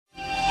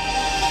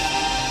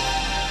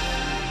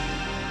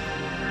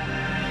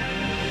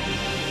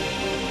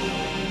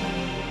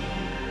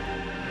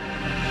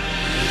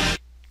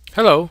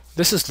Hello,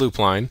 this is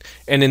Loopline,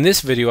 and in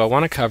this video I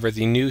want to cover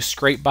the new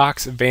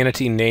Scrapebox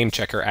Vanity Name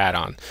Checker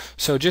add-on.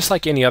 So just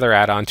like any other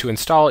add-on, to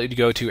install it you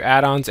go to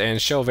add-ons and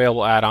show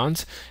available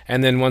add-ons,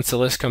 and then once the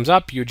list comes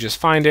up you just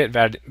find it,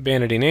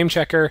 Vanity Name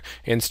Checker,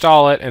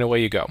 install it, and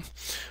away you go.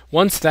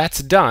 Once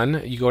that's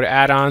done, you go to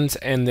add-ons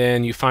and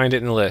then you find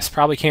it in the list.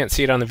 Probably can't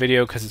see it on the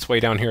video because it's way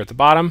down here at the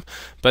bottom,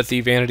 but the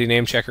Vanity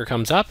Name Checker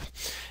comes up.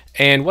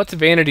 And what the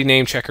Vanity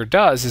Name Checker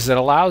does is it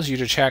allows you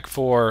to check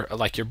for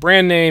like your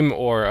brand name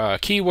or a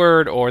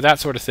keyword or that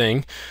sort of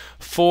thing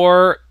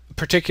for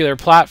particular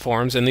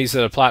platforms, and these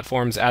are the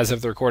platforms as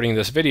of the recording of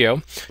this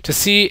video, to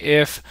see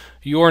if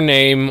your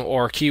name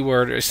or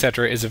keyword,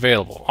 etc. is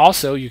available.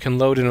 Also, you can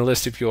load in a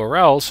list of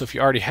URLs, so if you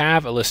already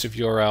have a list of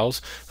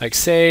URLs, like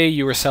say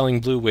you were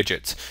selling blue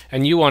widgets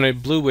and you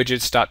wanted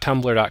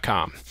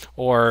bluewidgets.tumblr.com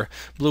or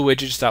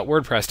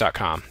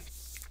bluewidgets.wordpress.com.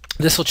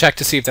 This will check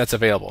to see if that's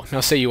available. Now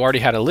say you already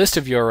had a list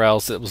of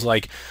URLs that was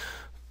like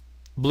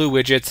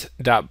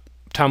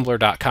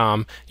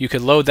bluewidgets.tumblr.com, you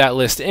could load that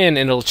list in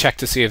and it'll check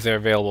to see if they're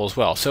available as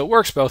well. So it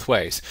works both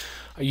ways.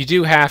 You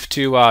do have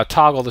to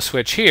toggle the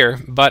switch here,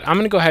 but I'm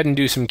going to go ahead and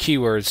do some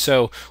keywords.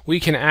 So we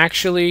can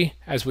actually,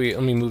 let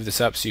me move this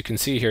up so you can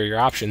see here your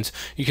options.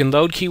 You can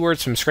load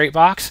keywords from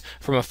Scrapebox,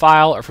 from a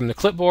file, or from the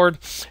clipboard,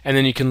 and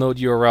then you can load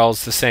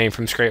URLs the same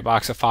from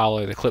Scrapebox, a file,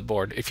 or the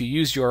clipboard. If you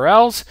use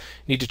URLs,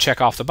 you need to check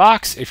off the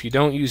box. If you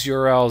don't use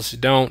URLs,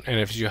 don't, and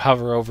if you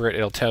hover over it,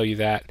 it'll tell you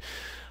that.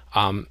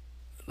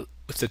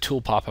 With the tool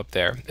pop up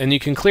there, and you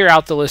can clear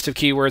out the list of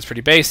keywords. Pretty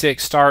basic.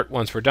 Start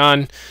once we're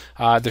done.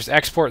 There's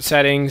export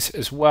settings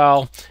as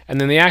well, and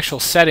then the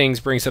actual settings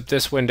brings up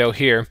this window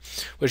here,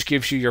 which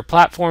gives you your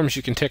platforms.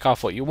 You can tick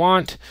off what you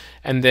want,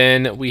 and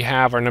then we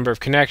have our number of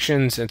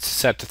connections. It's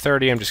set to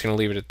 30. I'm just going to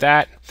leave it at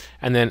that,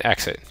 and then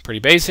exit. Pretty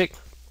basic.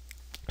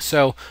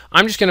 So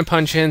I'm just going to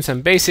punch in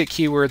some basic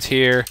keywords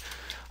here,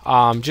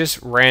 just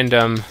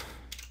random,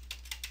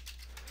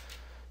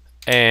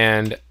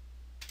 and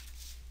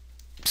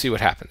see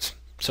what happens.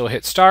 So we'll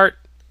hit start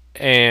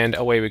and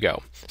away we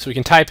go. So we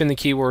can type in the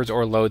keywords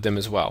or load them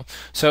as well.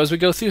 So as we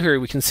go through here,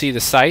 we can see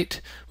the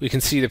site, we can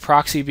see the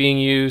proxy being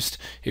used.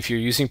 If you're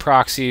using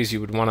proxies,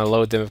 you would want to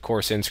load them, of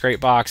course, in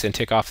Scrapebox and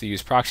tick off the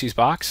use proxies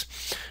box.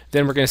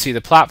 Then we're going to see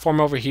the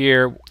platform over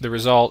here, the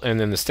result, and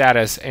then the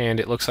status, and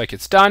it looks like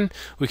it's done.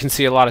 We can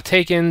see a lot of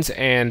takens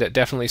and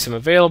definitely some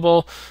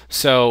available.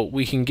 So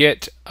we can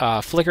get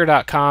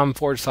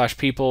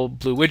flickr.com/people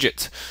blue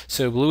widgets.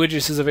 So blue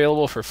widgets is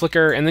available for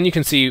Flickr, and then you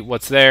can see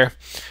what's there.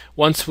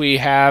 Once we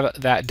have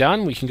that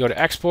done, we can go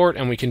to export,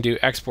 and we can do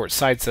export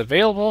sites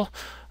available,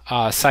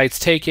 sites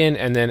taken,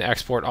 and then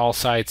export all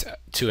sites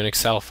to an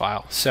Excel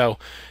file. So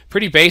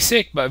pretty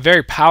basic, but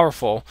very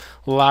powerful.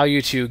 Allow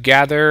you to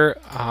gather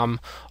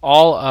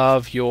all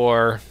of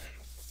your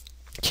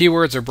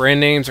keywords or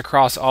brand names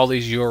across all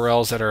these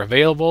URLs that are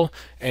available,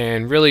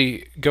 and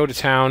really go to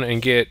town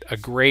and get a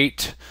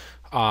great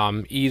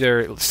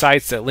either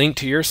sites that link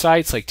to your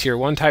sites, like tier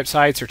 1 type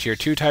sites or tier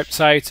 2 type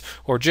sites,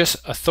 or just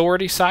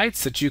authority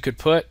sites that you could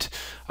put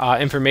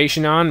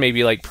information on,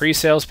 maybe like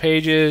pre-sales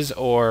pages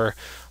or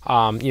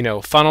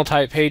funnel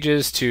type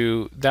pages,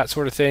 to that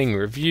sort of thing,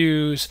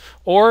 reviews,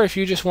 or if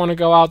you just want to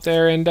go out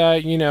there and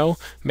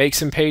make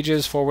some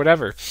pages for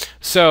whatever.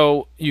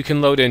 So you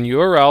can load in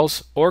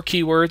URLs or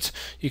keywords.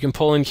 You can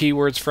pull in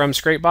keywords from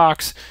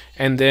Scrapebox,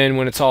 and then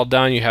when it's all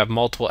done you have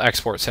multiple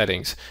export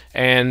settings.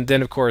 And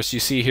then of course you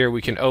see here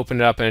we can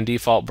open it up in a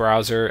default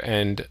browser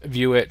and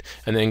view it,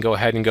 and then go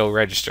ahead and go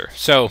register.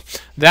 So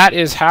that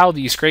is how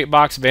the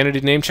Scrapebox Vanity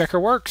Name Checker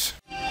works.